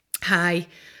Hi,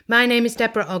 my name is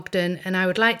Deborah Ogden and I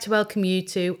would like to welcome you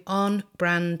to On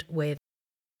Brand With.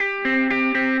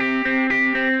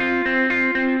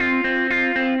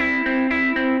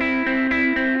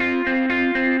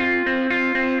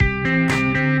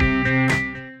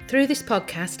 Through this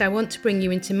podcast, I want to bring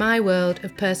you into my world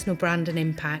of personal brand and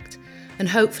impact, and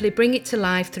hopefully bring it to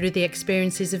life through the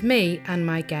experiences of me and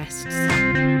my guests.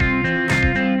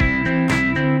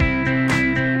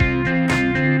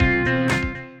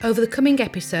 Over the coming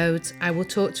episodes, I will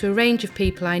talk to a range of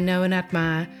people I know and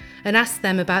admire and ask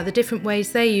them about the different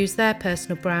ways they use their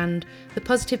personal brand, the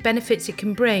positive benefits it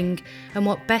can bring, and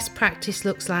what best practice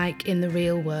looks like in the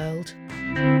real world.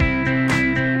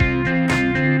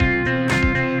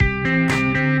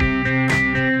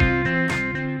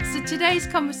 So today's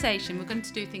conversation, we're going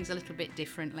to do things a little bit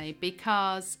differently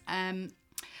because I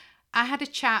had a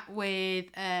chat with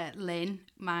Lynn,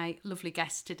 my lovely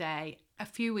guest today, a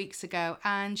few weeks ago,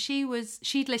 and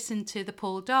she'd listened to the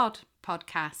Paul Dodd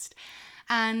podcast,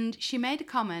 and she made a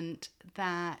comment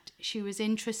that she was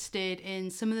interested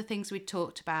in some of the things we'd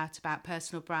talked about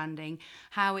personal branding,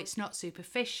 how it's not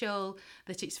superficial,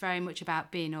 that it's very much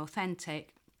about being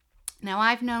authentic. Now,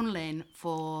 I've known Lynn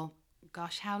for,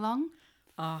 gosh, how long?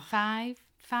 Five,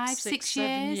 6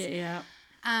 years. Yeah.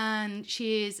 And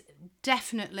she is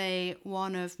definitely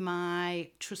one of my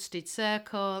trusted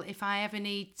circle. If I'm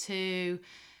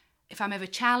ever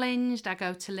challenged, I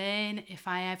go to Lynn. If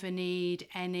I ever need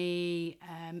any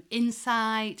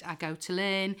insight, I go to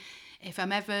Lynn. If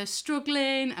I'm ever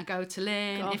struggling, I go to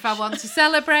Lynn. Gosh. If I want to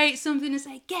celebrate something and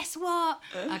say, guess what?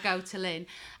 I go to Lynn.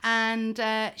 And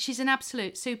she's an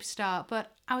absolute superstar.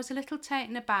 But I was a little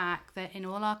taken aback that in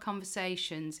all our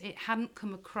conversations, it hadn't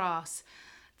come across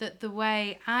that the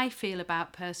way I feel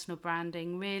about personal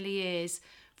branding really is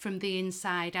from the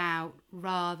inside out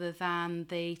rather than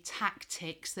the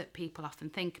tactics that people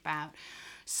often think about.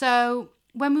 So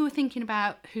when we were thinking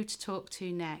about who to talk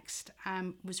to next,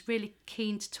 I was really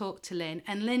keen to talk to Lynn.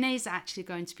 And Lynn is actually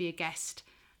going to be a guest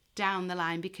down the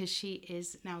line because she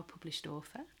is now a published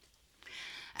author.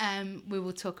 We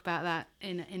will talk about that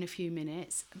in a few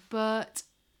minutes. But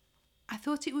I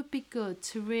thought it would be good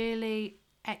to really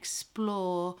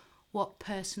explore what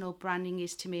personal branding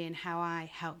is to me and how I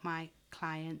help my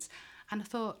clients. And I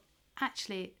thought,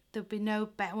 actually, there'd be no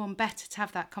one better to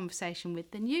have that conversation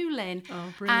with than you, Lynn.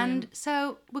 Oh, brilliant. And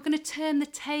so we're going to turn the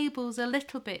tables a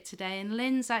little bit today, and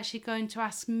Lynn's actually going to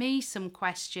ask me some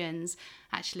questions.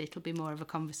 Actually, it'll be more of a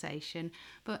conversation,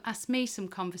 but ask me some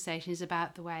conversations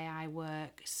about the way I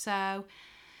work. So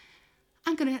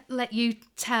I'm going to let you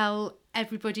tell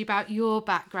everybody about your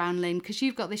background, Lynn, because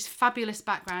you've got this fabulous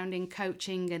background in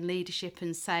coaching and leadership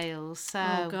and sales. So.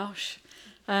 Oh, gosh.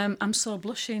 I'm so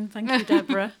blushing. Thank you,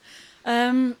 Deborah.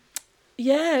 Well,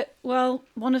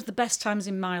 one of the best times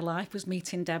in my life was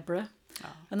meeting Deborah. Oh.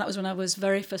 And that was when I was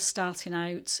very first starting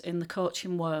out in the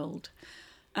coaching world.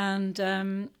 And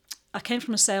I came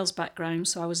from a sales background,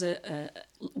 so I was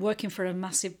working for a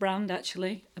massive brand,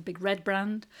 actually, a big red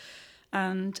brand.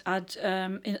 And I'd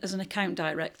as an account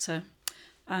director,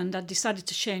 and I'd decided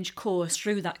to change course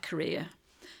through that career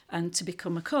and to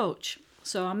become a coach.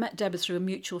 So I met Deborah through a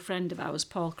mutual friend of ours,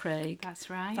 Paul Craig. That's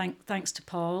right. Thanks to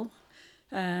Paul.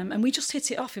 And we just hit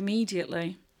it off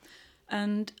immediately.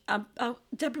 And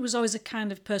Deborah was always a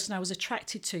kind of person I was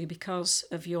attracted to because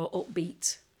of your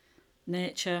upbeat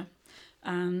nature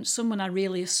and someone I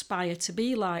really aspire to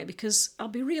be like, because I'll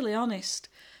be really honest,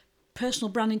 personal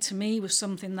branding to me was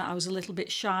something that I was a little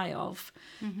bit shy of.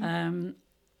 Mm-hmm.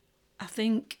 I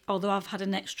think, although I've had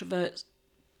an extrovert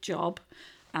job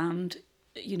and,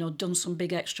 done some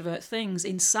big extrovert things,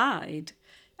 inside,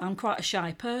 I'm quite a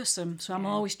shy person. So I'm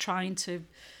always trying to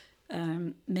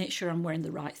make sure I'm wearing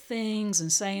the right things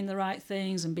and saying the right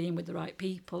things and being with the right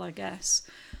people, I guess.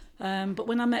 But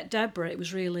when I met Deborah, it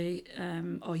was really,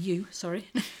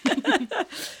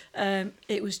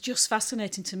 it was just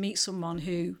fascinating to meet someone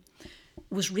who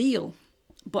was real,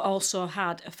 but also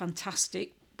had a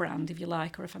fantastic brand, if you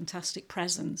like, or a fantastic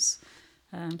presence.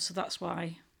 So that's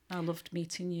why I loved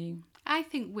meeting you. I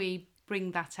think we bring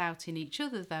that out in each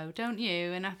other, though, don't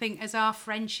you? And I think as our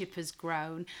friendship has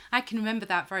grown, I can remember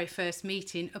that very first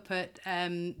meeting up at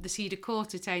the Cedar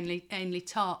Court at Ainley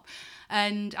Top.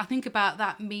 And I think about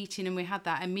that meeting, and we had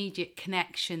that immediate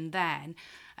connection then.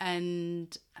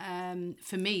 And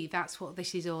for me, that's what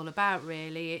this is all about,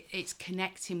 really. It's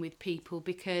connecting with people,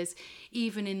 because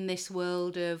even in this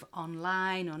world of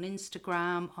online, on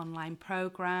Instagram, online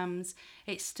programs,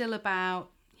 it's still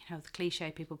about, the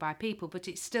cliche, people buy people, but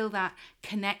it's still that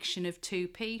connection of two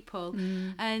people.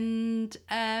 And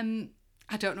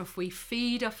I don't know if we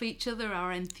feed off each other,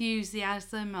 our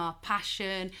enthusiasm, our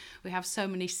passion. We have so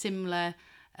many similar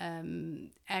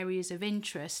areas of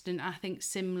interest, and I think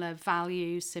similar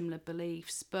values, similar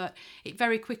beliefs. But it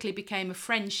very quickly became a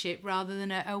friendship rather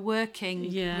than a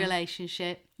working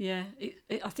relationship. Yeah,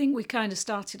 I think we kind of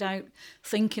started out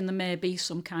thinking there may be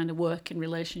some kind of working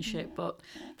relationship, but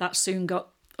that soon got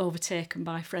overtaken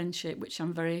by friendship, which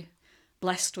I'm very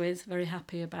blessed with, very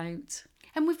happy about.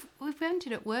 And we've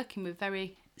ended up working with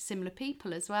very similar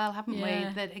people as well, haven't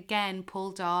we? That again,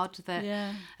 Paul Dodd,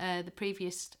 that the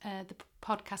previous the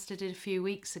podcast I did a few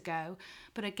weeks ago.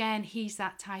 But again, he's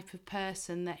that type of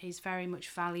person that is very much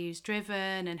values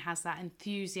driven and has that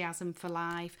enthusiasm for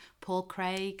life. Paul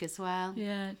Craig as well.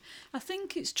 Yeah, I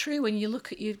think it's true when you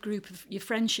look at your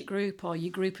friendship group or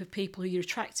your group of people who you're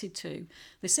attracted to.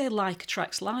 They say like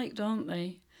attracts like, don't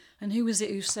they? And who was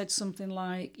it who said something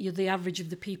like, you're the average of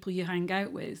the people you hang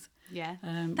out with? Yeah,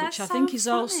 which I think is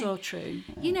also true.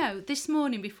 You know, this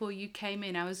morning before you came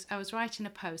in, I was writing a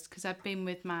post because I've been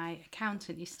with my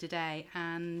accountant yesterday,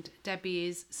 and Debbie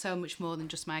is so much more than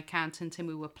just my accountant, and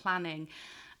we were planning.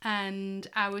 And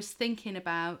I was thinking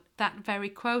about that very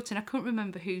quote, and I couldn't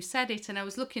remember who said it. And I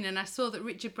was looking, and I saw that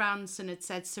Richard Branson had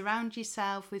said, "Surround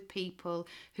yourself with people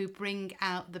who bring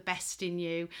out the best in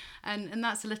you," and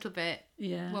that's a little bit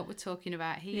what we're talking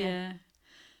about here. Yeah.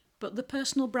 But the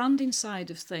personal branding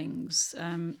side of things,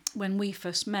 when we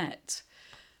first met,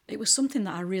 it was something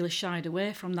that I really shied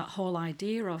away from, that whole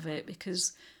idea of it,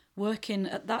 because working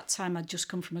at that time, I'd just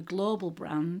come from a global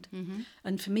brand. Mm-hmm.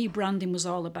 And for me, branding was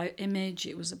all about image.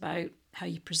 It was about how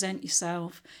you present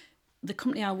yourself. The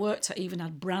company I worked at even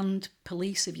had brand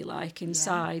police, if you like,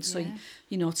 inside. So,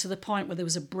 to the point where there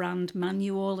was a brand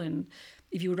manual, and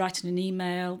if you were writing an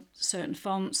email, certain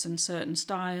fonts and certain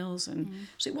styles, and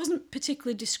so it wasn't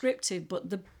particularly descriptive.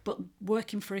 But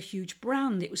working for a huge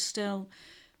brand, it was still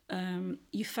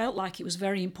you felt like it was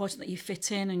very important that you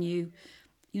fit in, and you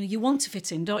want to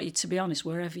fit in, don't you? To be honest,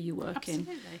 wherever you work in.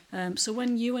 So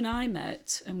when you and I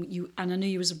met, and I knew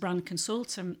you as a brand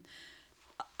consultant,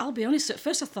 I'll be honest, at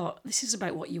first I thought, this is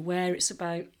about what you wear. It's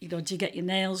about, do you get your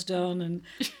nails done, and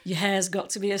your hair's got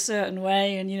to be a certain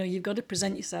way, and you've got to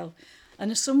present yourself. And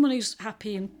as someone who's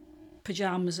happy in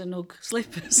pyjamas and Ugg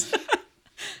slippers,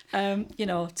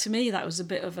 to me that was a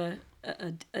bit of a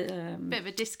bit of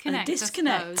a disconnect. I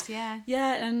suppose, yeah.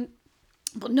 Yeah,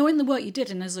 but knowing the work you did,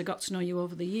 and as I got to know you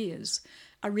over the years,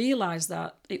 I realised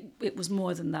that it was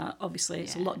more than that. Obviously,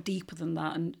 it's a lot deeper than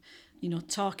that. And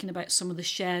talking about some of the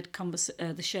shared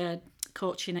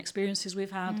coaching experiences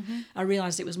we've had, I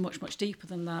realised it was much, much deeper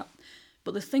than that.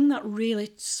 But the thing that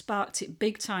really sparked it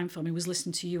big time for me was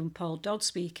listening to you and Paul Dodd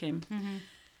speaking,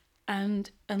 and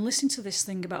listening to this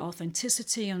thing about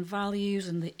authenticity and values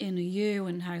and the inner you,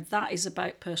 and how that is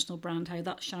about personal brand, how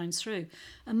that shines through.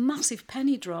 A massive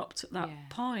penny dropped at that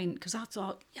point, because I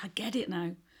thought, I get it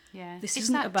now. Yeah, this it's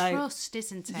isn't that about trust,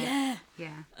 isn't it?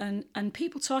 Yeah. And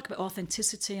people talk about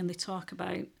authenticity, and they talk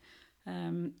about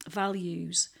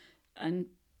values, and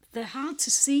they're hard to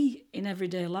see in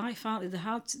everyday life, aren't they? They're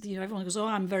hard to, everyone goes, oh,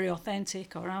 I'm very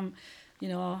authentic, or I'm,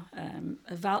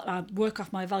 I work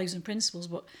off my values and principles,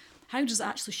 but how does it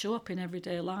actually show up in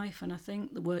everyday life? And I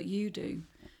think the work you do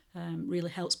really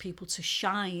helps people to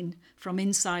shine from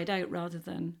inside out rather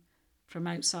than from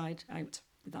outside out,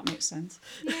 if that makes sense.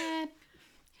 Yeah,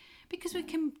 because we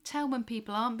can tell when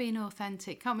people aren't being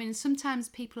authentic, can't we? And sometimes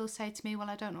people will say to me, well,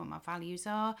 I don't know what my values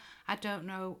are. I don't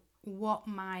know what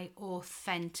my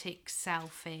authentic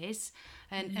self is,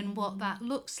 and what that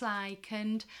looks like.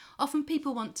 And often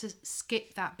people want to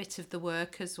skip that bit of the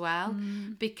work as well,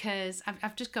 because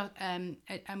I've just got I'm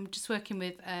just working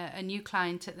with a new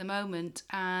client at the moment,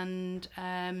 and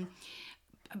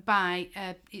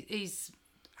he's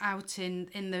out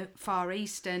in the Far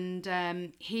East,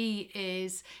 and he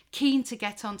is keen to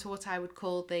get onto what I would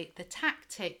call the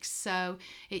tactics. So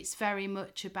it's very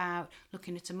much about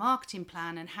looking at a marketing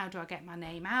plan, and how do I get my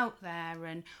name out there,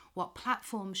 and what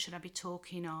platforms should I be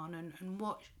talking on, and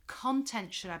what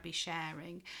content should I be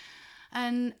sharing.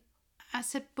 And I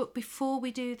said, but before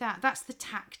we do that, that's the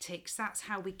tactics, that's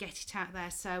how we get it out there.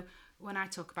 So when I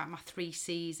talk about my 3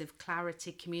 C's of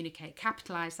clarity, communicate,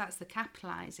 capitalise, that's the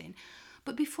capitalising.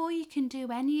 But before you can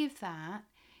do any of that,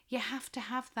 you have to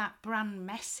have that brand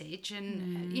message.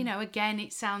 And, again,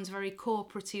 it sounds very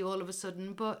corporate-y all of a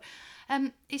sudden, but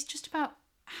it's just about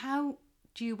how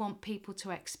do you want people to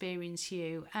experience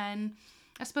you. And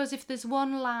I suppose if there's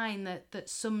one line that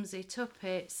sums it up,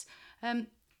 it's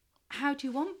how do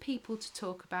you want people to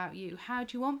talk about you? How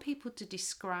do you want people to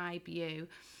describe you?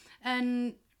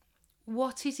 And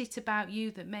what is it about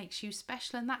you that makes you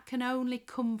special? And that can only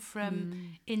come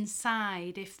from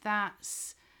inside, if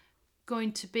that's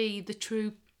going to be the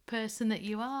true person that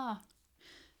you are.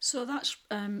 So that's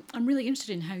I'm really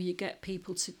interested in how you get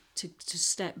people to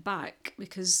step back,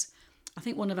 because I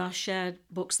think one of our shared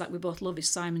books that we both love is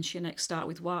Simon Sinek, Start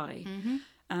With Why.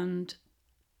 And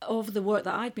over the work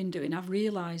that I've been doing, I've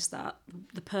realised that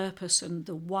the purpose and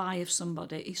the why of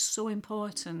somebody is so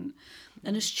important.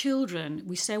 And as children,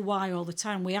 we say why all the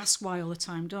time. We ask why all the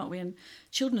time, don't we? And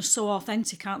children are so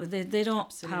authentic, aren't they? They don't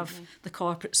Absolutely. have the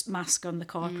corporate mask on, the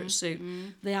corporate suit.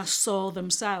 They are so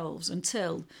themselves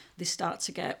until they start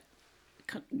to get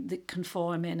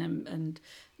conforming and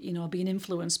being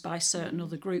influenced by certain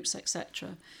other groups,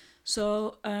 etc.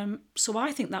 So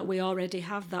I think that we already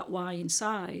have that why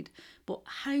inside, but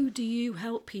how do you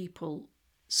help people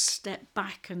step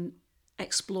back and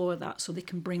explore that so they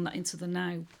can bring that into the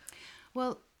now?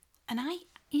 Well, and I,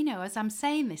 as I'm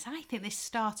saying this, I think this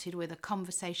started with a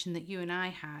conversation that you and I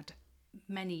had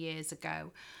many years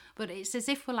ago, but it's as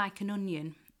if we're like an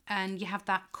onion. And you have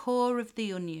that core of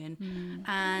the onion,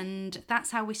 and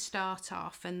that's how we start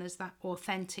off. And there's that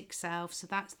authentic self, so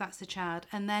that's the child.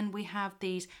 And then we have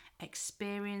these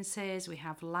experiences, we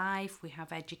have life, we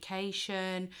have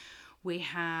education, we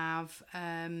have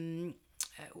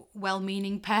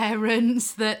well-meaning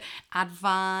parents that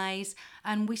advise,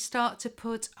 and we start to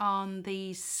put on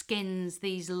these skins,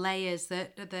 these layers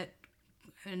that.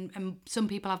 And some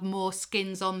people have more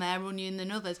skins on their onion than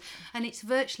others, and it's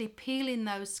virtually peeling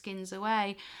those skins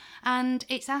away, and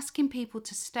it's asking people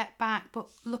to step back but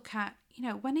look at,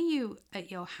 when are you at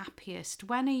your happiest,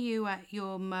 when are you at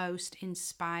your most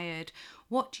inspired,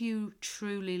 what do you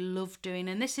truly love doing?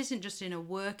 And this isn't just in a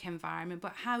work environment,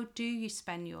 but how do you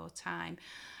spend your time?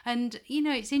 And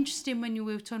it's interesting when we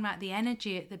were talking about the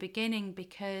energy at the beginning,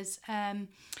 because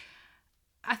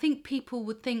I think people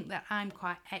would think that I'm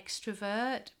quite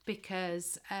extrovert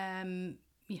because, I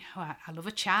love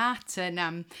a chat and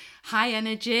I'm high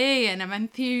energy and I'm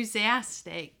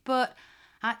enthusiastic. But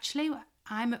actually,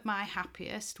 I'm at my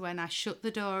happiest when I shut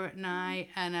the door at night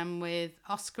and I'm with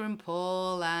Oscar and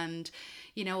Paul, and,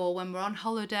 or when we're on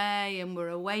holiday and we're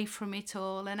away from it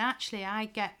all. And actually, I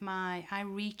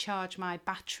recharge my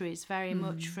batteries very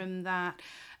much from that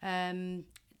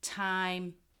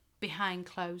time behind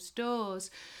closed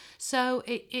doors. So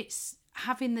it's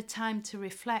having the time to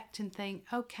reflect and think,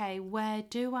 okay, where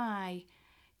do I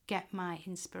get my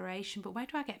inspiration, but where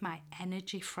do I get my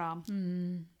energy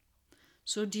from?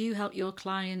 So do you help your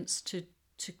clients to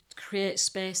create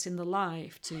space in the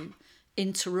life to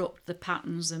interrupt the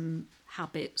patterns and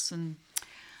habits and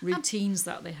routines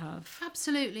that they have?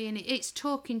 Absolutely, and it's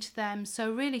talking to them,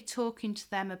 so really talking to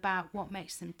them about what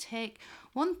makes them tick.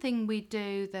 One thing we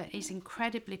do that is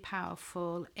incredibly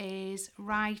powerful is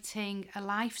writing a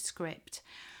life script.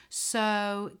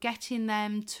 So getting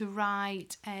them to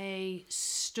write a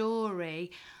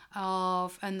story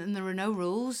of, and there are no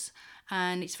rules,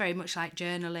 and it's very much like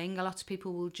journaling. A lot of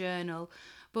people will journal,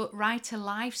 but write a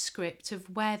life script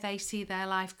of where they see their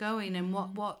life going and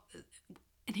what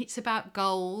and it's about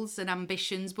goals and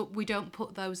ambitions, but we don't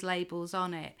put those labels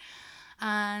on it.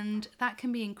 And that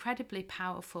can be incredibly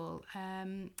powerful.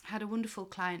 Had a wonderful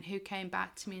client who came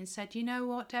back to me and said, you know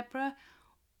what, Deborah,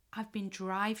 I've been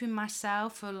driving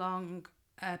myself along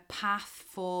a path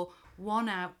for one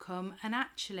outcome, and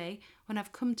actually when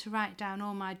I've come to write down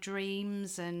all my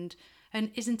dreams, and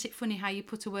isn't it funny how you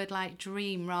put a word like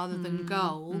dream rather than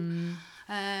goal,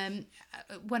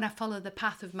 when I follow the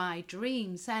path of my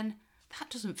dreams, then that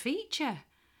doesn't feature.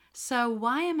 So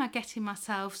why am I getting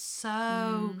myself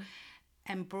so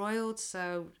embroiled,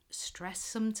 so stressed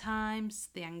sometimes,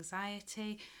 the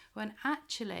anxiety, when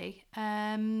actually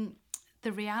the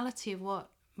reality of what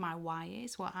my why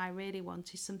is, what I really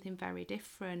want, is something very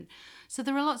different. So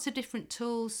there are lots of different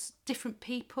tools, different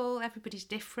people, everybody's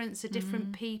different, so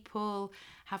different people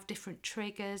have different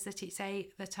triggers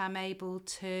that I'm able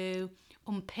to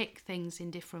unpick things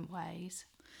in different ways.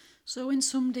 So when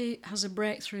somebody has a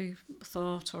breakthrough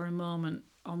thought or a moment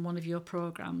on one of your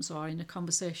programs or in a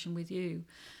conversation with you,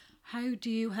 how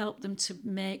do you help them to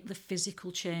make the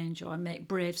physical change or make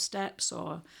brave steps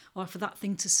or for that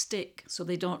thing to stick so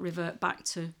they don't revert back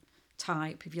to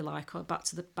type, if you like, or back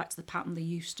to the pattern they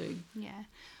used to? Yeah.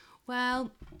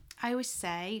 Well, I always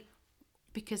say,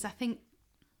 because I think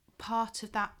part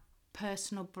of that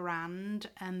personal brand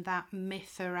and that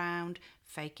myth around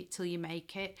fake it till you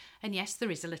make it, and yes,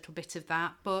 there is a little bit of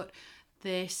that, but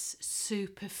this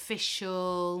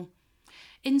superficial,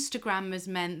 Instagram has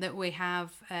meant that we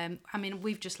have, I mean,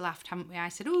 we've just laughed, haven't we? I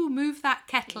said, oh, move that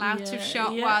kettle out of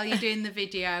shot while you're doing the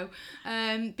video,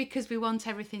 because we want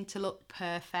everything to look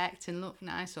perfect and look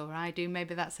nice, or I do.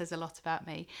 Maybe that says a lot about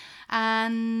me.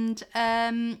 And,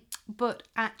 but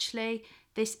actually,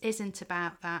 this isn't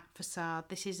about that facade.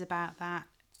 This is about that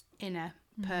inner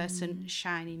person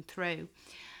shining through.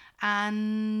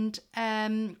 And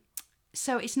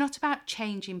so it's not about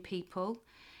changing people.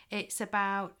 It's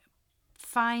about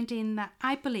finding that,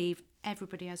 I believe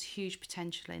everybody has huge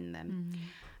potential in them,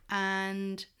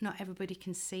 and not everybody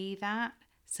can see that.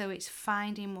 So it's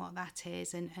finding what that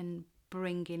is and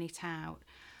bringing it out.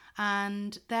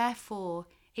 And therefore,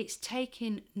 it's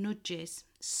taking nudges,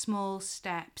 small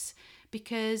steps,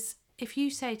 because if you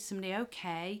say to somebody,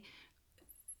 okay,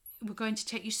 we're going to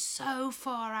take you so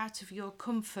far out of your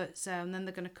comfort zone, then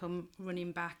they're going to come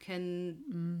running back,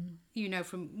 and you know,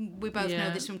 we both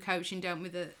know this from coaching, don't we,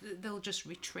 that they'll just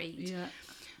retreat.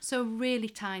 So really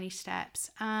tiny steps.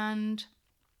 And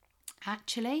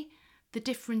actually the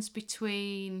difference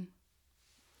between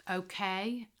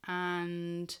okay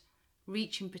and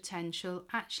reaching potential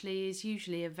actually is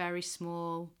usually a very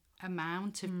small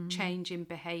amount of change in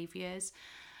behaviours.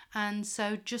 And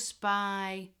so just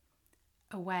by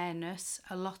awareness,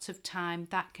 a lot of time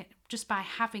just by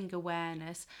having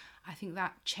awareness, I think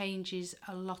that changes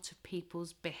a lot of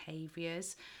people's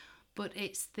behaviours. But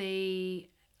it's the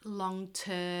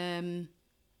long-term,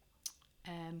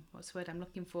 what's the word I'm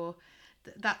looking for,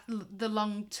 the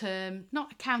long-term,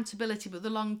 not accountability, but the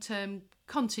long-term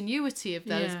continuity of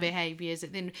those behaviours,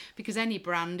 because any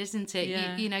brand, isn't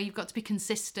it, you know, you've got to be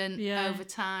consistent over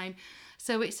time.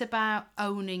 So it's about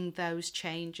owning those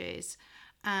changes.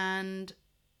 And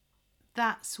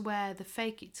that's where the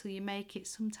fake it till you make it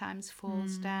sometimes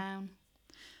falls down.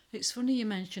 It's funny you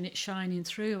mention it shining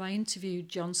through. I interviewed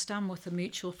John Stanworth, a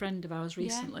mutual friend of ours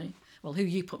recently. Well, who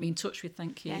you put me in touch with,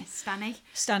 thank you. Yes,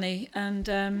 Stanny.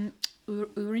 And we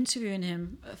were interviewing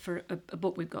him for a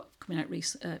book we've got coming out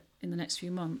in the next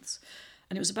few months.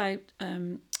 And it was about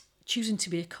choosing to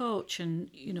be a coach, and,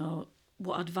 you know,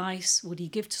 what advice would he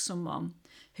give to someone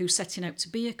who's setting out to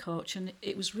be a coach. And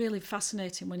it was really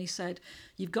fascinating when he said,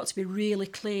 you've got to be really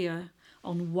clear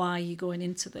on why you're going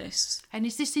into this. And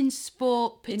is this in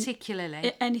sport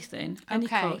particularly? Anything, any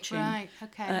coaching. Right,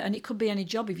 okay. And it could be any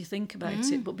job if you think about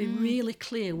it, but be really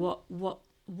clear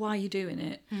why you're doing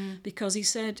it. Because he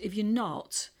said, if you're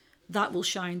not, that will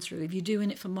shine through. If you're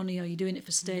doing it for money, or you're doing it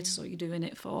for status, or you're doing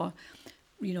it for,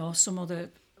 you know, some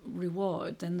other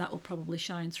reward, then that will probably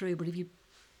shine through. But if you're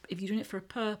doing it for a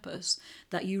purpose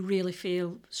that you really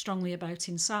feel strongly about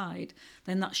inside,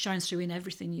 then that shines through in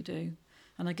everything you do.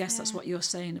 And I guess that's what you're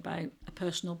saying about a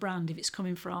personal brand. If it's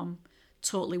coming from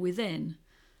totally within,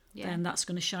 then that's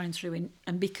going to shine through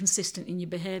and be consistent in your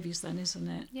behaviours then, isn't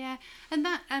it? Yeah. And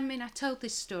that, I mean, I told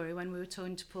this story when we were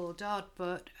talking to Paul Dodd,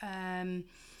 but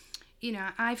you know,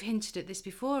 I've hinted at this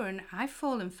before, and I've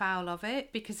fallen foul of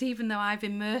it, because even though I've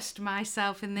immersed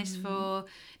myself in this for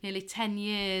nearly 10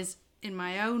 years in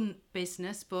my own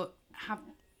business, but have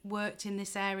worked in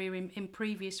this area in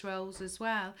previous roles as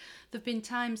well, there've been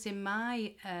times in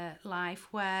my life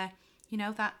where, you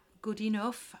know, that good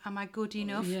enough, am I good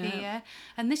enough here?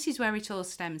 And this is where it all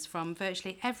stems from.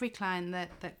 Virtually every client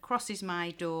that crosses my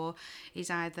door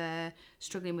is either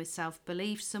struggling with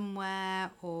self-belief somewhere,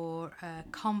 or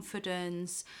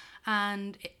confidence.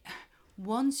 And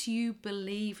once you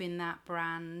believe in that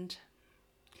brand,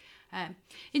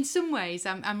 in some ways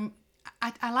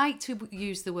I like to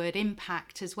use the word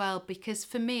impact as well, because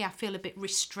for me I feel a bit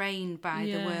restrained by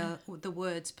the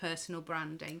words personal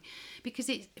branding, because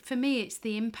for me it's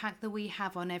the impact that we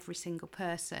have on every single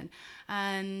person.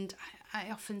 And I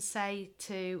often say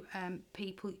to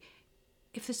people,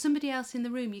 if there's somebody else in the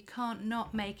room, you can't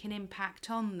not make an impact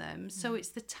on them. So it's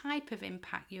the type of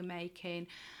impact you're making,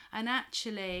 and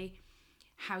actually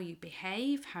how you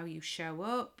behave, how you show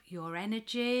up, your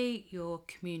energy, your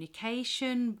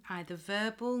communication, either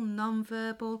verbal,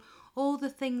 non-verbal, all the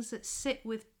things that sit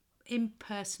with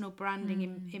impersonal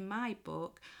branding in my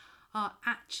book are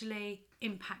actually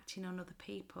impacting on other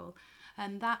people.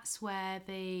 And that's where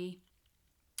the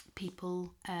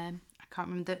people, I can't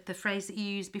remember the phrase that you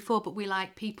used before, but we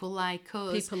like people like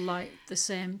us. People like the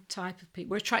same type of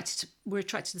people. We're attracted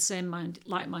to the same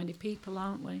like-minded people,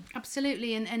 aren't we?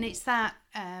 Absolutely, and it's that.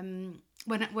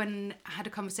 When I had a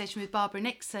conversation with Barbara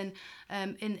Nixon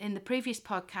in the previous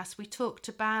podcast, we talked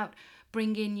about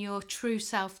bringing your true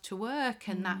self to work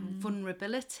and that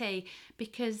vulnerability,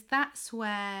 because that's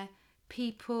where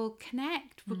people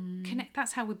connect.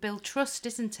 That's how we build trust,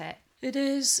 isn't it? It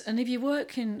is. And if you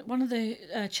work in, one of the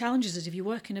challenges is if you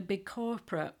work in a big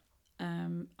corporate,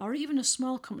 or even a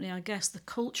small company, I guess the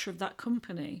culture of that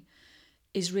company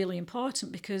is really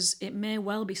important, because it may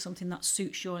well be something that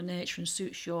suits your nature and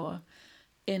suits your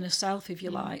inner self, if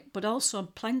you like. But also,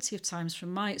 plenty of times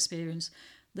from my experience,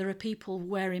 there are people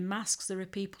wearing masks, there are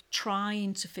people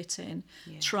trying to fit in,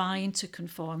 trying to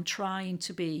conform, trying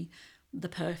to be the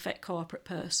perfect corporate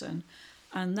person,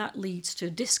 and that leads to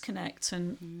disconnect.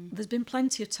 And there's been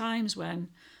plenty of times when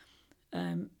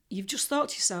you've just thought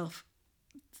to yourself,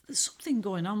 there's something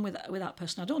going on with that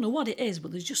person. I don't know what it is,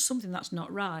 but there's just something that's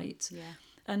not right. Yeah.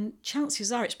 And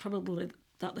chances are it's probably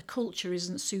that the culture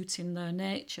isn't suiting their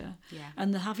nature,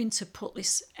 and they're having to put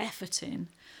this effort in.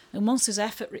 And once there's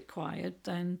effort required,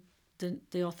 then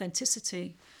the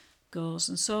authenticity goes.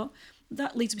 And so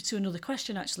that leads me to another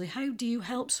question, actually. How do you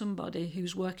help somebody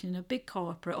who's working in a big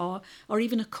corporate or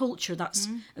even a culture that's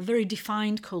a very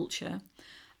defined culture,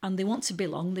 and they want to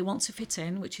belong, they want to fit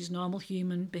in, which is normal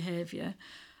human behaviour,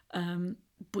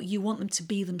 but you want them to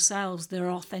be themselves, their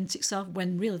authentic self,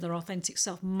 when really their authentic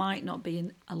self might not be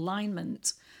in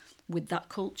alignment with that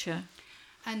culture?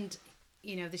 And,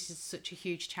 this is such a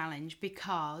huge challenge,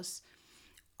 because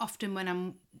often when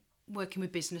I'm working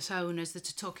with business owners that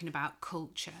are talking about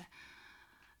culture,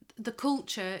 the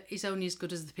culture is only as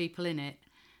good as the people in it.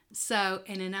 So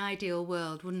in an ideal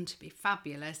world, wouldn't it be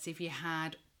fabulous if you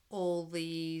had all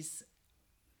these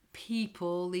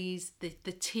people,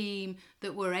 the team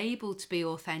that were able to be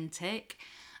authentic,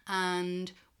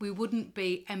 and we wouldn't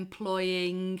be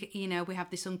employing, we have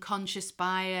this unconscious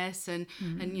bias, and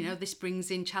this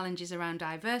brings in challenges around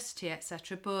diversity,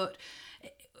 etc. But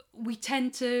we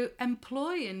tend to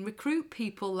employ and recruit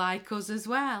people like us as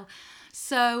well.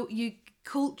 So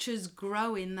cultures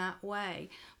grow in that way.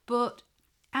 But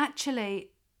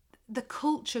actually, the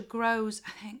culture grows.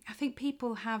 I think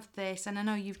people have this, and I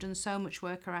know you've done so much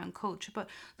work around culture, but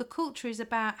the culture is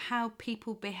about how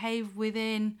people behave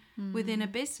within a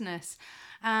business,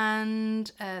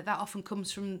 and that often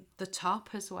comes from the top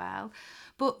as well.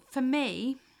 But for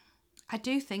me, I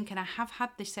do think, and I have had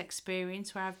this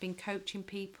experience where I've been coaching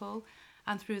people,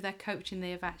 and through their coaching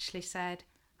they have actually said,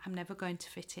 I'm never going to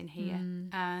fit in here,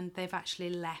 and they've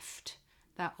actually left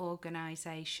that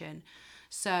organisation.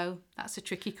 So that's a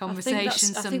tricky conversation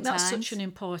sometimes. I think that's such an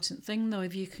important thing, though,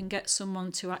 if you can get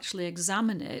someone to actually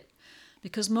examine it,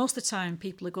 because most of the time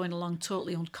people are going along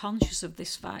totally unconscious of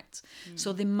this fact.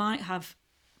 So they might have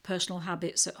personal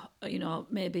habits,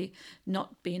 maybe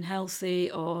not being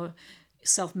healthy or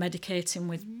self-medicating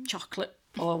with chocolate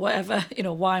or whatever,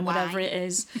 wine, whatever it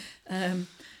is.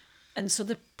 And so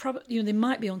they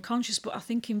might be unconscious, but I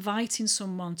think inviting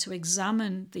someone to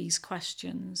examine these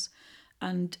questions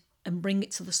and bring it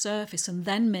to the surface and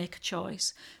then make a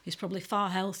choice is probably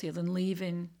far healthier than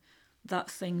leaving that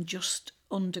thing just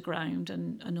underground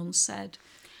and unsaid,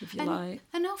 if you like.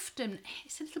 And often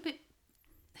it's a little bit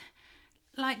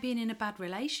like being in a bad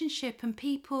relationship, and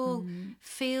people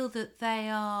feel that they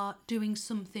are doing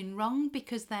something wrong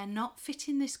because they're not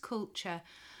fitting this culture.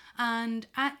 And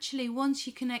actually, once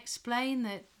you can explain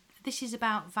that this is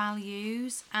about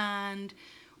values and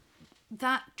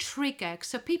that trigger,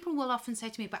 so people will often say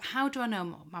to me, but how do I know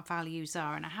what my values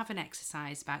are? And I have an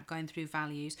exercise about going through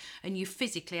values, and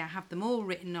I have them all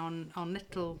written on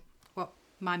little, what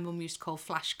my mum used to call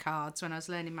flashcards when I was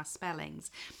learning my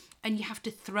spellings. And you have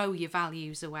to throw your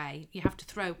values away. You have to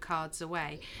throw cards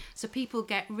away. So people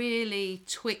get really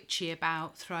twitchy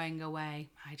about throwing away,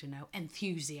 I don't know,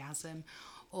 enthusiasm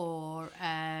or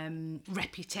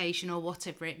reputation or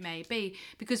whatever it may be,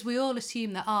 because we all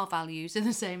assume that our values are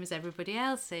the same as everybody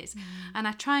else's. And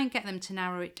I try and get them to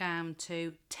narrow it down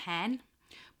to 10,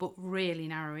 but really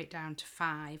narrow it down to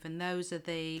 5. And those are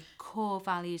the core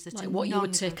values that like are what you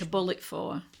would take a bullet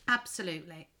for.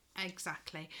 Absolutely.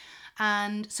 Exactly.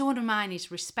 And so one of mine is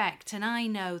respect. And I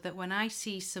know that when I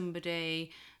see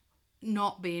somebody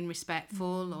not being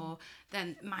respectful, or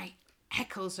then my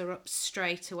heckles are up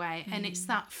straight away. And it's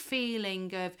that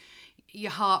feeling of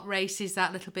your heart races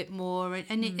that little bit more.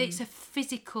 And it's a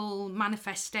physical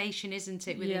manifestation, isn't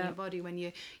it, within your body when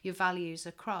your values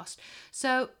are crossed.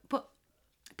 So, but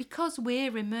because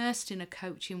we're immersed in a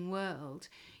coaching world,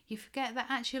 you forget that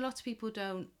actually a lot of people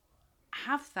don't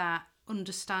have that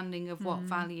understanding of what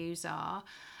values are,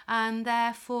 and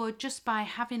therefore just by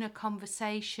having a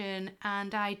conversation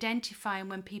and identifying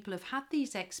when people have had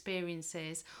these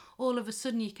experiences, all of a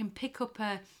sudden you can pick up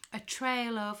a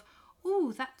trail of,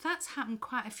 oh, that's happened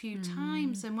quite a few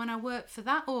times. And when I worked for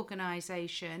that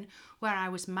organisation where I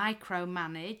was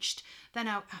micromanaged, then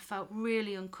I felt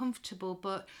really uncomfortable.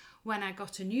 But when I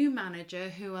got a new manager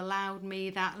who allowed me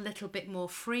that little bit more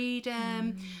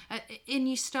freedom, and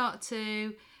you start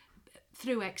to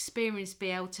through experience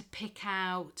be able to pick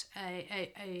out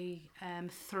a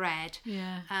thread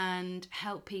and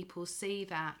help people see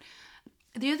that.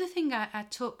 The other thing I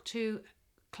talk to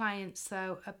clients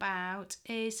though about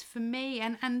is, for me,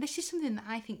 and this is something that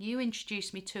I think you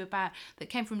introduced me to, about that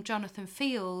came from Jonathan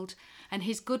Field and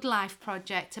his Good Life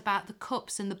project, about the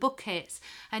cups and the buckets,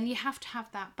 and you have to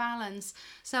have that balance.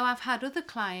 So I've had other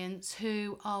clients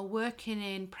who are working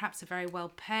in perhaps a very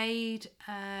well paid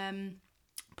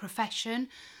profession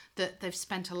that they've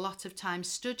spent a lot of time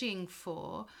studying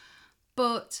for,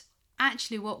 but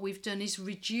actually what we've done is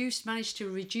managed to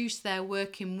reduce their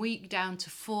working week down to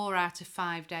 4 out of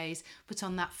 5 days, but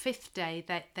on that 5th day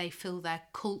they fill their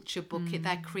culture bucket,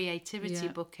 their creativity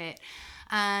bucket,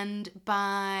 and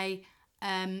by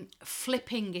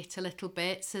flipping it a little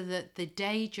bit so that the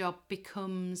day job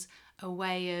becomes a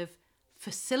way of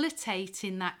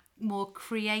facilitating that more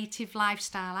creative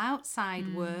lifestyle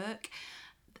outside work,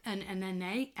 and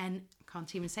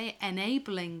can't even say it,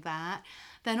 enabling that,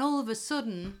 then all of a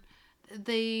sudden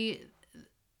the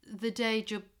day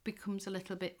job becomes a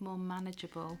little bit more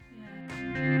manageable.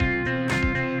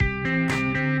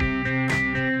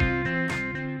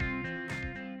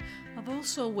 I've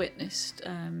also witnessed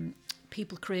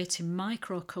people creating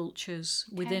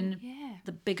microcultures within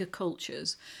the bigger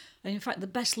cultures. And in fact, the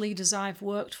best leaders I've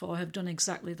worked for have done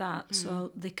exactly that.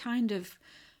 So they kind of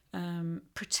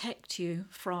protect you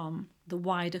from the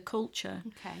wider culture.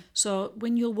 Okay. So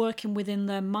when you're working within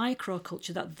their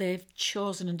microculture that they've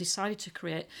chosen and decided to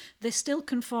create, they still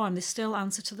conform, they still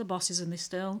answer to the bosses, and they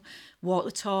still walk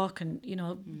the talk and,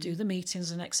 do the meetings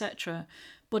and etc.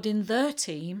 But in their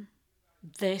team,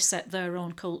 they set their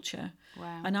own culture.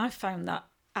 Wow. And I found that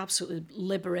absolutely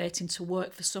liberating to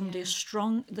work for somebody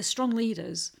strong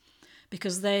leaders,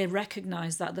 because they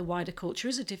recognise that the wider culture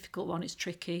is a difficult one, it's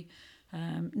tricky.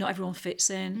 Not everyone fits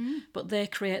in, but they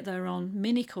create their own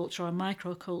mini culture or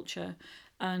micro culture,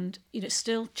 and it's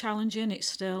still challenging. There's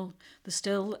still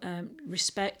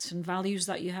respect and values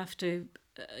that you have to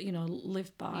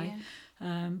live by.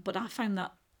 But I find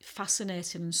that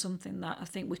fascinating and something that I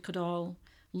think we could all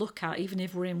look at, even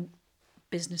if we're in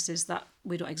businesses that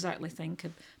we don't exactly think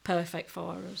are perfect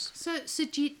for us. So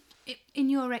do you, in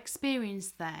your experience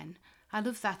then, I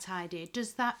love that idea,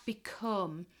 does that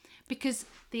become, because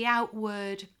the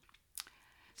outward,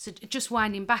 so just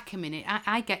winding back a minute,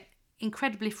 I get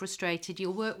incredibly frustrated.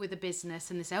 You'll work with a business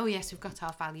and they say, oh yes, we've got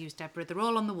our values, Deborah, they're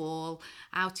all on the wall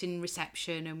out in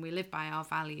reception and we live by our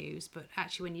values. But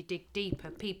actually when you dig deeper,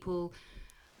 people,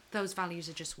 those values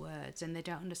are just words and they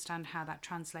don't understand how that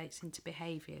translates into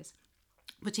behaviours.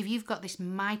 But if you've got this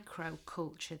micro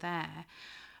culture there,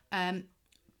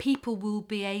 people will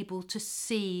be able to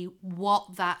see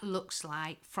what that looks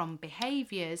like from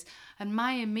behaviours. And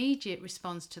my immediate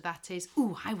response to that is,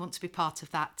 oh, I want to be part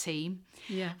of that team.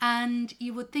 Yeah. And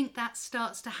you would think that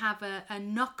starts to have a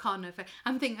knock-on of it.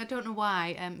 I don't know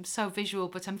why I'm so visual,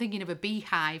 but I'm thinking of a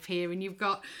beehive here, and you've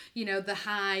got, the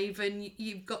hive, and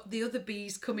you've got the other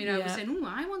bees coming over saying, oh,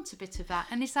 I want a bit of that.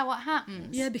 And is that what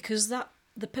happens? Yeah, because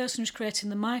the person who's creating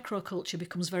the microculture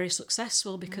becomes very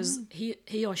successful because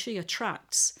he or she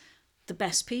attracts the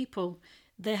best people.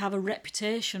 They have a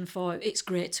reputation for, it's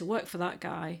great to work for that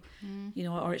guy,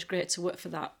 or it's great to work for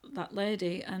that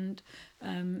lady. And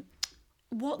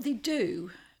what they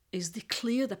do is they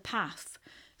clear the path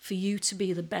for you to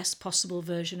be the best possible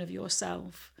version of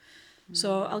yourself.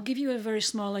 So I'll give you a very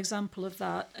small example of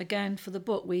that. Again, for the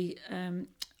book,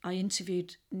 I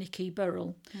interviewed Nicky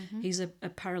Burrell. He's a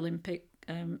Paralympic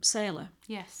sailor.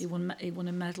 Yes. He won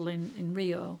a medal in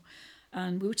Rio.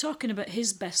 And we were talking about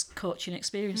his best coaching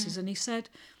experiences, and he said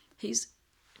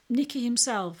Nicky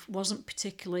himself wasn't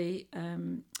particularly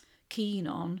keen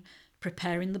on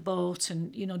preparing the boat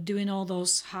and, doing all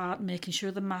those making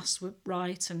sure the masts were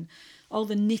right and all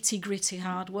the nitty-gritty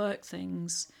hard work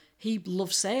things. He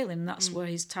loved sailing, that's where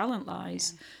his talent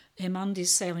lies. Yeah. Him and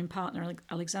his sailing partner,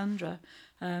 Alexandra.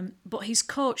 But his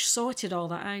coach sorted all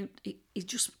that out. He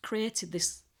just created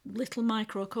this little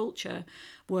microculture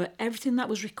where everything that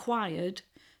was required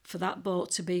for that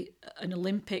boat to be an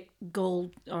Olympic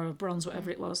gold or a bronze, whatever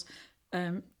it was,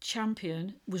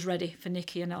 champion was ready for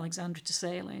Nicky and Alexandra to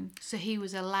sail in. So he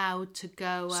was allowed to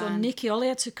go. So Nicky, all he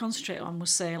had to concentrate on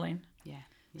was sailing. Yeah.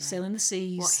 Sailing the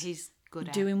seas. What he's good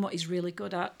at. Doing what he's really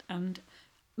good at. And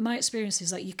my experience is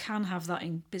that you can have that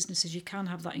in businesses, you can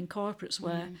have that in corporates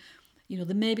where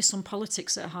there may be some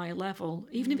politics at a higher level.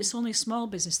 Even if it's only a small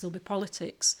business, there'll be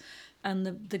politics. And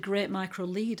the great micro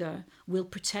leader will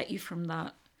protect you from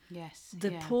that. Yes.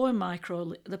 The poor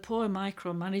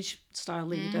micro-managed style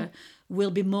leader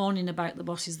will be moaning about the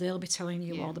bosses. They'll be telling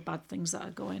you all the bad things that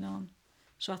are going on.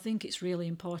 So I think it's really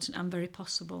important and very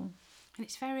possible. And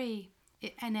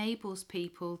it enables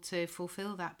people to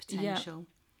fulfill that potential.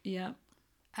 Yeah.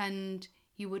 And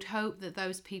you would hope that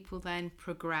those people then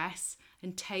progress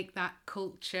and take that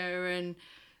culture and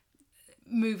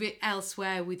move it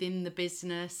elsewhere within the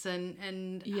business,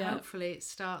 and hopefully it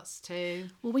starts to...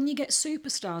 Well, when you get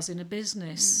superstars in a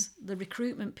business, the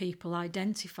recruitment people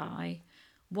identify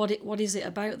what is it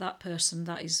about that person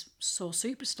that is so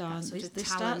superstar. They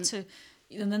start to,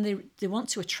 and then they want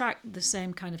to attract the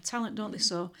same kind of talent, don't they?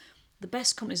 So the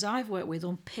best companies I've worked with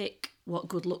unpick what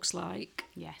good looks like.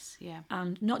 Yes, yeah.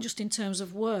 And not just in terms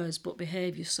of words, but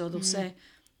behaviour. So they'll say,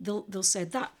 they'll say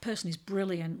that person is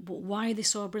brilliant, but why are they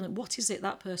so brilliant? What is it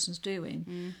that person's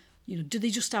doing? You know, do they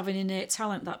just have an innate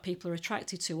talent that people are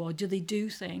attracted to, or do they do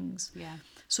things? Yeah.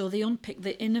 So they unpick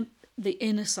the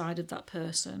inner side of that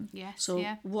person. Yes. So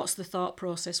what's the thought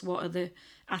process? What are the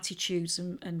attitudes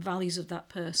and values of that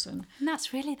person? And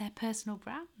that's really their personal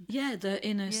brand. Yeah, the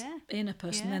inner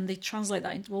person. Yeah. Then they translate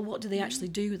that into, well, what do they actually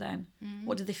do then?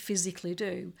 What do they physically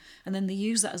do? And then they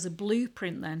use that as a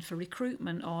blueprint then for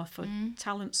recruitment or for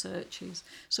talent searches.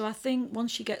 So I think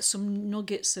once you get some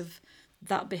nuggets of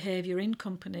that behaviour in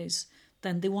companies,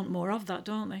 then they want more of that,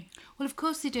 don't they? Well, of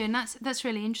course they do. And that's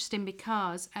really interesting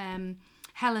because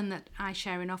Helen, that I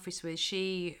share an office with,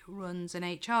 she runs an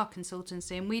HR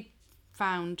consultancy, and we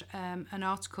found an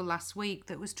article last week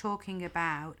that was talking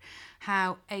about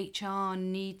how HR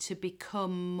need to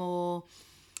become more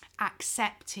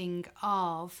accepting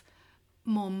of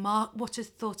what is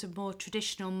thought of more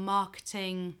traditional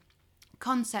marketing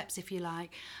concepts, if you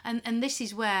like. And this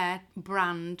is where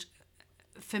brand,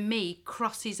 for me,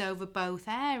 crosses over both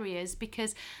areas,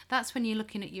 because that's when you're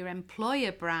looking at your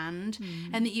employer brand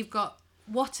and that you've got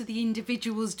what are the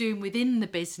individuals doing within the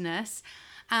business,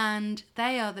 and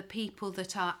they are the people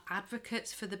that are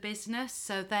advocates for the business.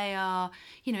 So they are,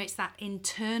 you know, it's that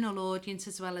internal audience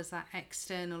as well as that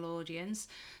external audience.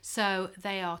 So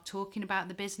they are talking about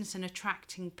the business and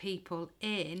attracting people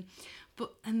in.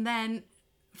 And then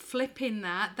flipping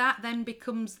that then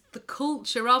becomes the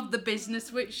culture of the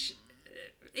business, which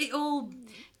it all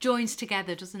joins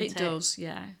together, doesn't it? It does,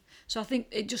 yeah. So I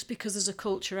think just because there's a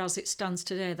culture as it stands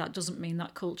today, that doesn't mean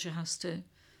that culture has to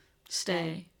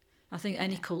stay. I think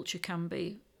any culture can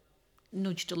be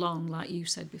nudged along, like you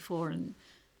said before, and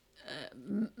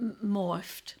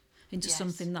morphed into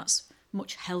something that's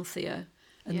much healthier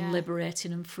and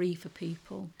liberating and free for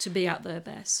people to be at their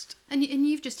best. And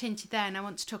you've just hinted there, and I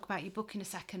want to talk about your book in a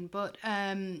second, but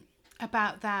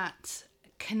about that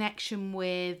connection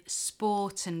with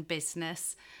sport and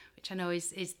business, which I know is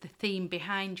the theme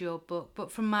behind your book.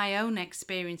 But from my own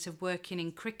experience of working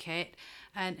in cricket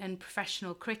and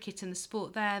professional cricket and the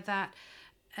sport there, that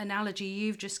analogy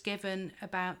you've just given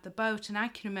about the boat, and I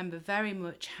can remember very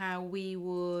much how we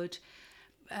would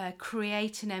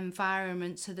create an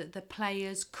environment so that the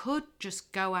players could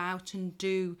just go out and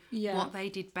do what they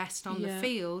did best on the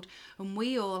field, and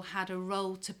we all had a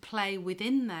role to play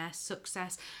within their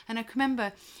success. And I can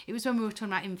remember it was when we were talking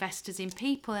about investors in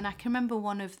people, and I can remember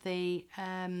one of the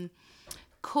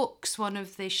cooks, one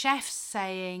of the chefs,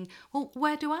 saying, well,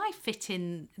 where do I fit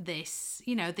in this,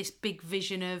 you know, this big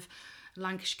vision of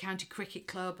Lancashire County Cricket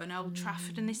Club and Old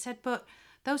Trafford? And they said, but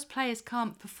those players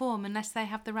can't perform unless they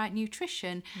have the right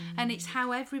nutrition. And it's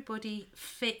how everybody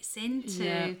fits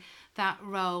into that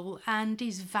role and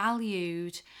is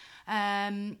valued.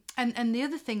 And the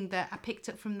other thing that I picked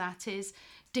up from that is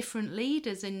different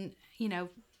leaders. And, you know,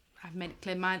 I've made it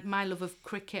clear my love of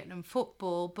cricket and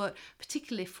football, but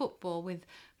particularly football with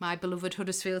my beloved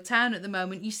Huddersfield Town at the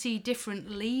moment. You see different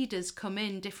leaders come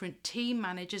in, different team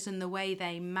managers, and the way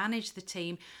they manage the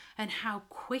team, and how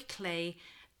quickly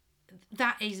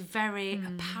that is very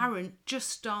apparent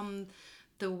just on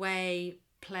the way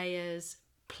players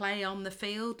play on the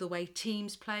field, the way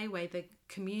teams play, the way they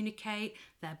communicate,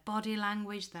 their body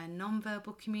language, their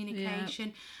non-verbal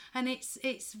communication. And it's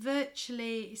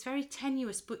very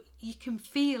tenuous, but you can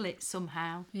feel it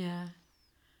somehow. Yeah.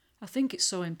 I think it's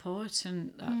so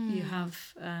important that you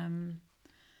have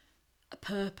a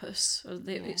purpose.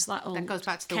 It's that old that goes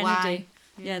back to the Kennedy. why.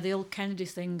 Yeah, the old Kennedy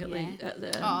thing at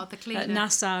the cleaner. at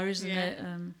NASA, isn't it?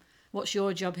 What's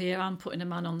your job here? I'm putting a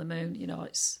man on the moon. You know,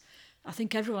 I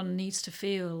think everyone needs to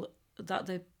feel that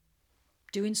they're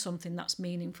doing something that's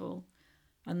meaningful,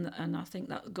 and I think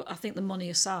the money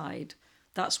aside,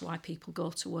 that's why people go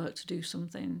to work, to do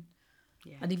something.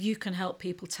 Yeah. And if you can help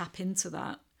people tap into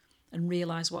that and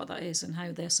realise what that is and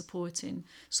how they're supporting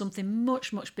something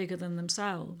much, much bigger than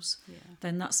themselves,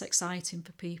 then that's exciting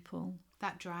for people.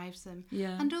 That drives them.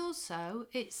 Yeah. And also,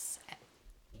 it's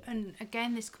and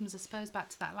again, this comes, I suppose, back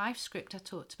to that life script I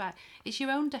talked about. It's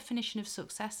your own definition of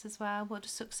success as well. What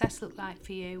does success look like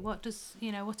for you? What does,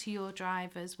 what are your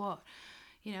drivers? What,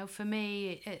 for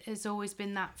me, it has always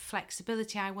been that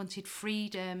flexibility. I wanted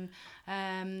freedom.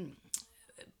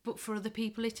 But for other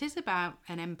people, it is about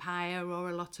an empire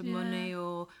or a lot of money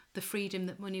or the freedom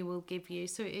that money will give you.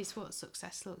 So it is what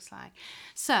success looks like.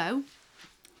 So,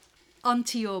 on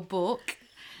to your book.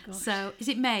 Gosh. So, is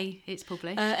it May it's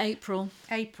published? April.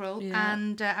 Yeah.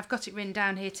 And I've got it written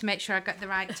down here to make sure I got the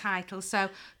right title. So,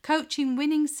 Coaching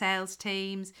Winning Sales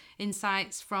Teams,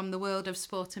 Insights from the World of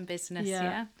Sport and Business.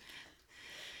 Yeah.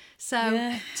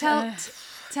 So,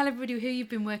 tell everybody who you've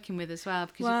been working with as well,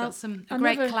 because you've got a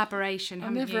great collaboration,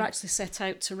 haven't you? I never actually set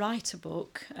out to write a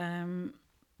book,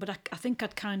 but I think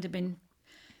I'd kind of been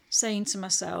saying to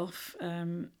myself,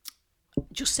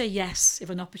 just say yes if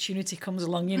an opportunity comes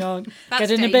along,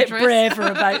 getting a bit braver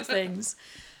about things.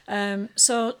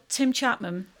 So Tim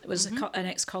Chapman was an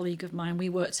ex-colleague of mine. We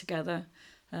worked together.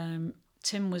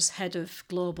 Tim was head of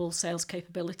global sales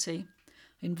capability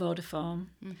in Vodafone,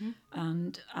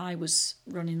 and I was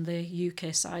running the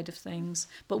UK side of things.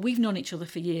 But we've known each other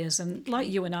for years, and like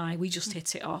you and I, we just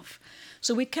hit it off.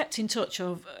 So we kept in touch.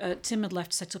 Tim had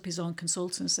left to set up his own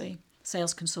consultancy,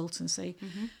 sales consultancy,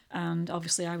 and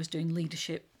obviously I was doing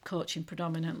leadership coaching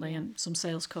predominantly and some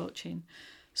sales coaching.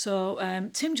 So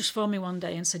Tim just phoned me one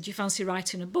day and said, "Do you fancy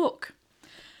writing a book?"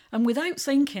 And without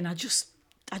thinking, I just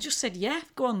said, "Yeah,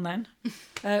 go on then."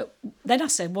 Then I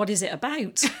said, "What is it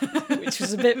about?" Which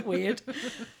was a bit weird,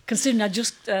 considering I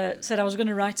just said I was going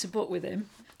to write a book with him.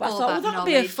 But I thought, well, that'd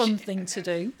be a fun thing to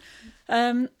do.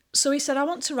 So he said, "I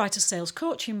want to write a sales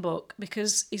coaching book,"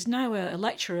 because he's now a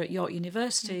lecturer at York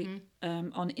University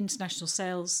on international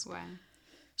sales. Wow.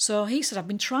 So he said, "I've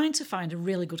been trying to find a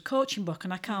really good coaching book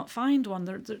and I can't find one.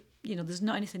 There's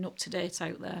not anything up to date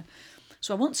out there.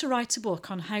 So I want to write a book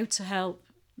on how to help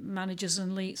managers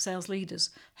and sales leaders,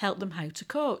 help them how to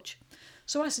coach."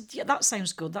 So I said, "Yeah, that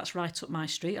sounds good. That's right up my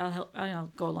street.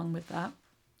 I'll go along with that."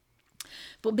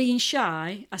 But being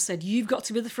shy, I said, "You've got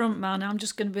to be the front man. I'm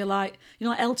just going to be like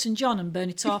Elton John and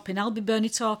Bernie Taupin. I'll be Bernie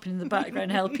Taupin in the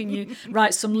background helping you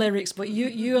write some lyrics. But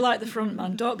you're like the front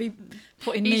man. Don't be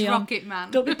putting me on. Rocket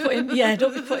Man. Don't be putting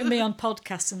me on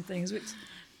podcasts and things." Which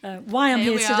why I'm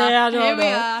here today, I don't know. Here we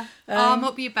are. Arm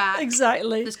up your back.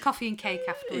 Exactly. There's coffee and cake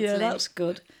afterwards. Yeah, that's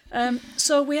good.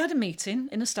 So we had a meeting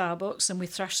in a Starbucks and we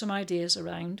thrashed some ideas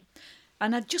around.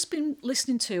 And I'd just been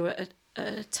listening to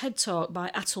a TED Talk by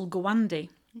Atul Gawande.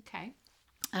 Okay.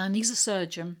 And he's a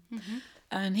surgeon.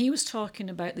 And he was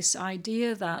talking about this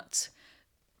idea that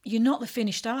you're not the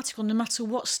finished article, no matter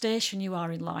what station you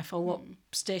are in life or what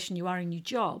station you are in your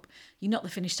job. You're not the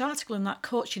finished article, and that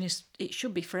coaching it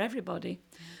should be for everybody.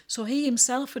 So he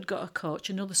himself had got a coach,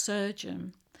 another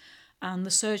surgeon, and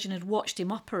the surgeon had watched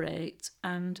him operate,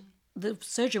 and the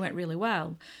surgery went really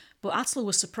well. But Atul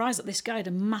was surprised that this guy had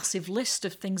a massive list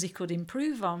of things he could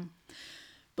improve on.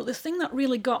 But the thing that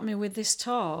really got me with this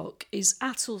talk is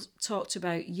Atul talked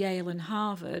about Yale and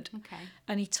Harvard,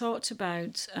 and he talked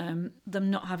about them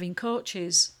not having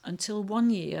coaches until one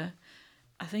year.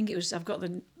 I think it was, I've got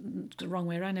the wrong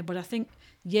way around here, but I think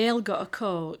Yale got a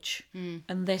coach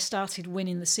and they started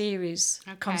winning the series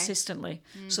consistently.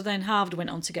 So then Harvard went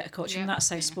on to get a coach, and that's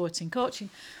how sporting coaching.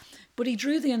 But he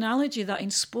drew the analogy that in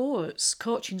sports,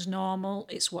 coaching's normal,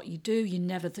 it's what you do, you're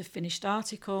never the finished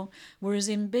article. Whereas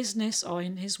in business, or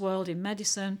in his world, in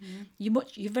medicine,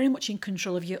 you're very much in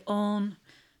control of your own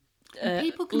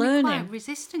people can learning. Be quite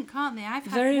resistant, can't they? I've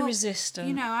had very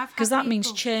resistant. Because that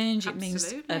means change, it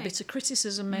means a bit of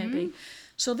criticism maybe.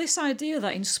 So this idea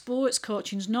that in sports,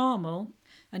 coaching's normal,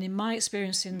 and in my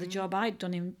experience in the job I'd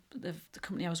done in the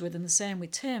company I was with, and the same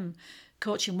with Tim,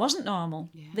 coaching wasn't normal.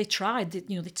 They tried, they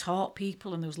taught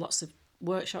people and there was lots of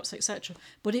workshops, etc.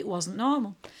 But it wasn't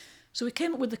normal. So we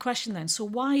came up with the question then, so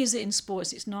why is it in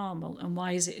sports it's normal and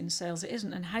why is it in sales it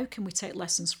isn't? And how can we take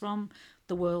lessons from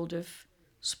the world of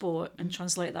sport and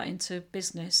translate that into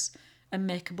business and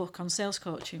make a book on sales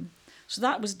coaching? So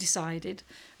that was decided.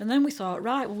 And then we thought,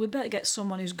 right, well, we better get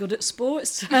someone who's good at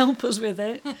sports to help us with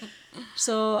it.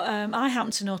 So I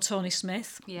happen to know Tony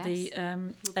Smith, the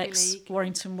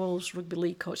ex-Warrington Wolves rugby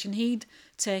league coach, and he'd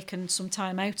taken some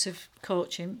time out of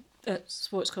coaching,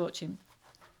 sports coaching.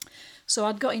 So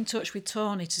I'd got in touch with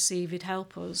Tony to see if he'd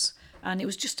help us, and it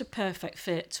was just a perfect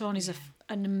fit. Tony's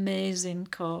an amazing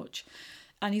coach,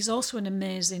 and he's also an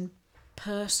amazing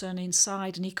person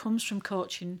inside, and he comes from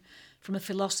coaching from a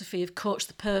philosophy of coach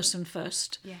the person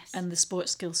first and the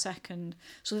sports skill second.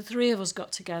 So the three of us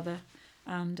got together,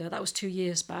 and that was 2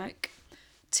 years back.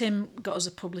 Tim got us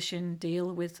a publishing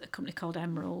deal with a company called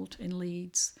Emerald in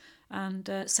Leeds, and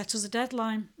set us a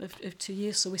deadline of 2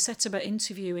 years. So we set about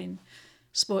interviewing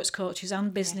sports coaches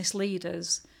and business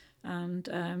leaders, and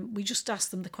we just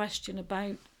asked them the question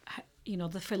about,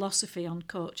 the philosophy on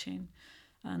coaching,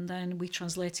 and then we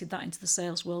translated that into the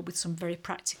sales world with some very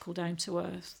practical,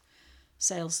 down-to-earth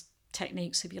sales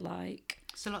techniques, if you like.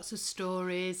 So lots of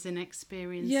stories and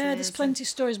experiences. Yeah, there's plenty of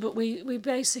stories, but we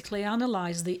basically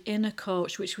analysed the inner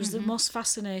coach, which was the most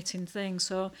fascinating thing.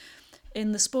 So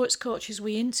in the sports coaches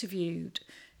we interviewed,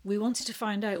 we wanted to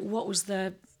find out what was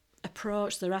their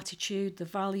approach, their attitude, their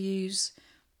values,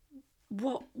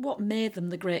 what made them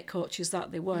the great coaches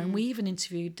that they were. And we even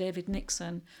interviewed David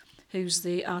Nixon, who's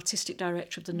the artistic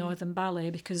director of the Northern Ballet,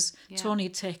 because Tony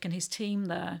had taken his team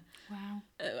there. Wow.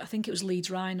 I think it was Leeds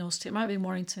Rhinos team, it might have been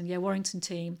Warrington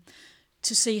team,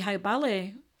 to see how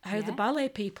the ballet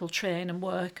people train and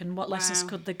work, and what lessons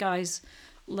could the guys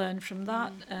learn from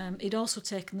that. He'd also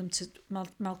taken them to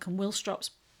Malcolm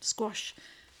Wilstrop's squash.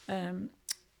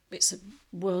 It's a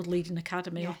world-leading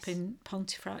academy up in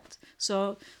Pontefract.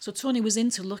 So Tony was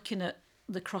into looking at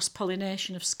the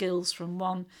cross-pollination of skills from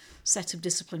one set of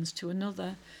disciplines to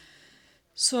another.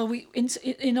 So we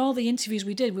in all the interviews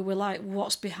we did, we were like,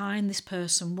 what's behind this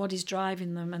person? What is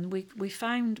driving them? And we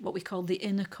found what we called the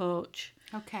inner coach.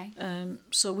 Okay.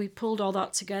 So we pulled all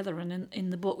that together, and in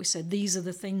the book we said these are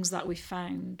the things that we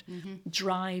found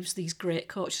drives these great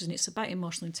coaches, and it's about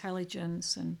emotional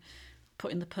intelligence and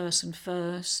putting the person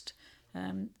first,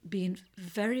 being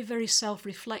very, very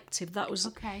self-reflective. That was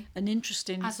an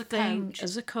interesting thing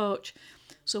as a coach.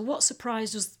 So what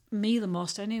surprised me the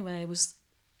most anyway was,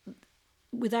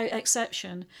 without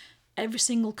exception, every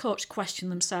single coach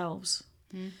questioned themselves.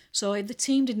 So if the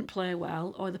team didn't play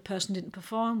well or the person didn't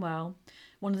perform well,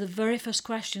 one of the very first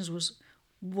questions was,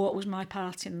 what was my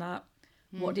part in that?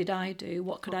 What did I do?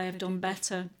 What could I have done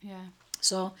better? Yeah.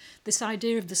 So this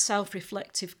idea of the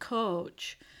self-reflective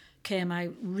coach came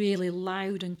out really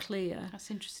loud and clear. That's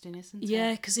interesting, isn't it?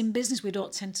 Yeah, because in business we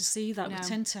don't tend to see that. No. We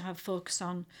tend to have focus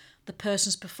on the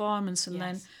person's performance, and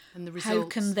then and the how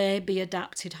can they be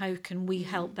adapted? How can we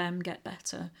help them get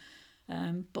better?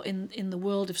 But in the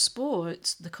world of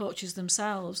sports, the coaches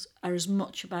themselves are as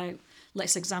much about,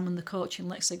 let's examine the coaching,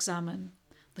 let's examine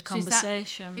the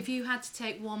conversation. If you had to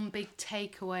take one big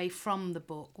takeaway from the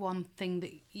book, one thing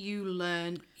that you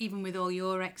learned, even with all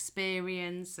your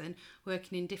experience and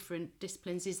working in different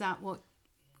disciplines, is that what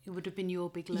it would have been your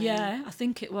big learning? Yeah, I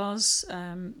think it was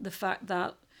the fact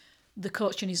that the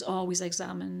coaching is always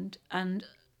examined, and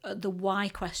the why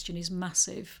question is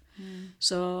massive.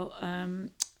 So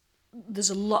there's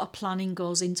a lot of planning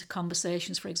goes into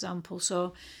conversations, for example.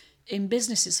 So in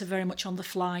business, it's a very much on the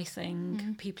fly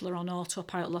thing. People are on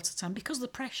autopilot a lot of the time because of the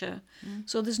pressure.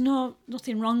 So there's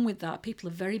nothing wrong with that. People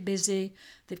are very busy.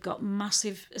 They've got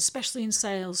massive, especially in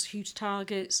sales, huge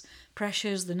targets,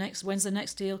 pressures. When's the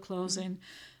next deal closing?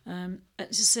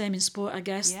 It's the same in sport, I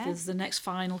guess. Yeah. There's the next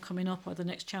final coming up, or the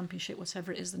next championship,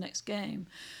 whatever it is, the next game.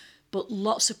 But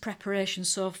lots of preparation.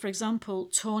 So, for example,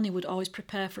 Tony would always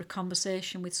prepare for a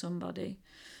conversation with somebody.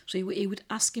 So he would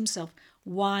ask himself,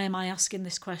 why am I asking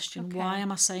this question? Okay. Why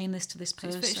am I saying this to this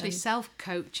person? It's virtually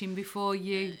self-coaching before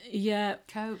you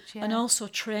coach. Yeah. And also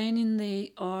training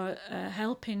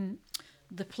helping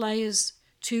the players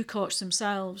to coach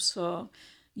themselves. So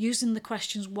using the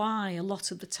questions why a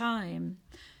lot of the time,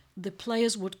 the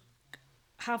players would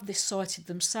have this sorted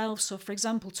themselves. So, for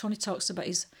example, Tony talks about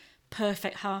his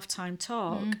perfect halftime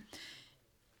talk.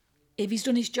 If he's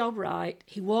done his job right,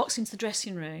 he walks into the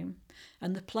dressing room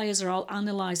and the players are all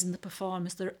analysing the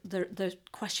performance. They're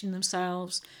questioning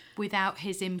themselves. Without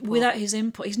his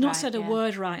input. He's not said a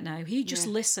word right now. He just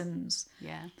listens.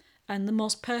 Yeah. And the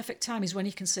most perfect time is when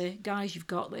he can say, guys, you've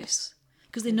got this.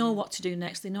 Because they know what to do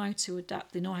next. They know how to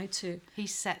adapt. They know how to...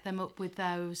 He's set them up with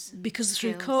those Because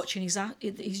skills. Through coaching,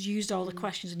 he's used all the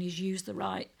questions and he's used the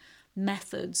right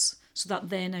methods so that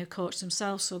they now coach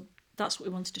themselves. So that's what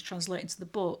we wanted to translate into the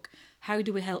book. How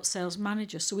do we help sales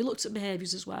managers? So we looked at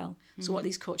behaviours as well, so what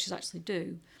these coaches actually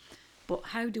do. But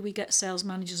how do we get sales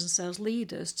managers and sales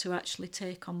leaders to actually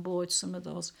take on board some of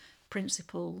those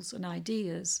principles and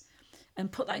ideas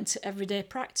and put that into everyday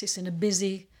practice in a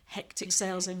busy, hectic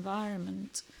sales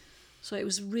environment? So it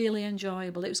was really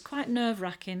enjoyable. It was quite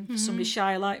nerve-wracking for somebody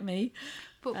shy like me.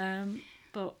 But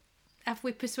have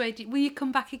we persuaded? Will you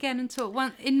come back again and talk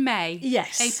in May?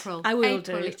 Yes, April. I will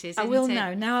April do. It is. I will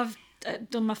now. Now I've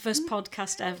done my first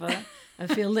podcast ever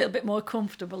and feel a little bit more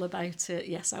comfortable about it.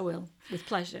 Yes, I will, with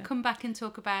pleasure. Come back and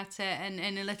talk about it and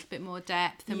in a little bit more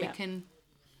depth, and we can.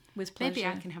 With pleasure. Maybe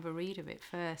I can have a read of it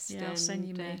first. Yeah, I'll send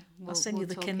you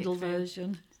the Kindle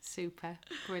version. Super,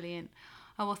 brilliant.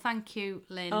 Oh, well, thank you,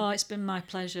 Lynn. Oh, it's been my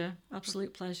pleasure.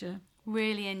 Absolute pleasure.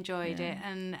 Really enjoyed it,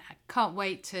 and I can't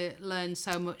wait to learn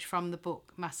so much from the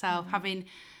book myself. Having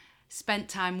spent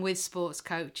time with sports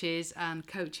coaches and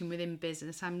coaching within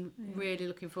business, I'm really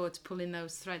looking forward to pulling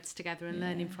those threads together and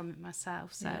learning from it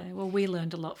myself. So, well, we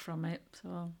learned a lot from it.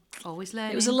 So always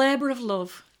learning. It was a labour of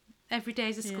love. Every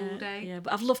day's a school day. Yeah,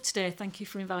 but I've loved today. Thank you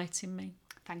for inviting me.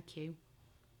 Thank you.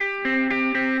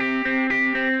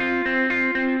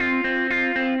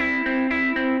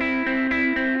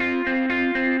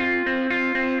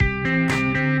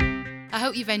 I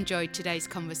hope you've enjoyed today's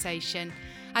conversation.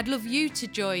 I'd love you to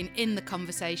join in the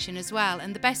conversation as well,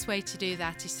 and the best way to do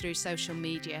that is through social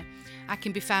media. I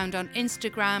can be found on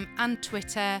Instagram and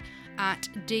Twitter at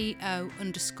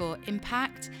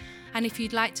 @do_impact. And if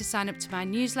you'd like to sign up to my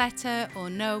newsletter or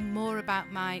know more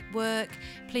about my work,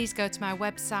 please go to my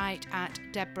website at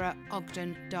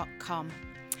deborahogden.com.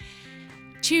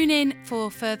 Tune in for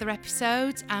further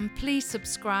episodes, and please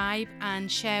subscribe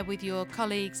and share with your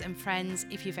colleagues and friends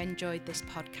if you've enjoyed this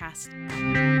podcast.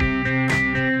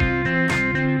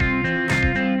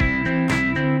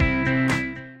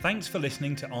 Thanks for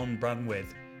listening to On Brand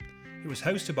With. It was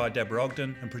hosted by Deborah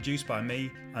Ogden and produced by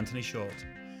me, Anthony Short.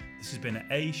 This has been an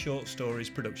A Short Stories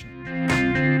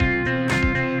production.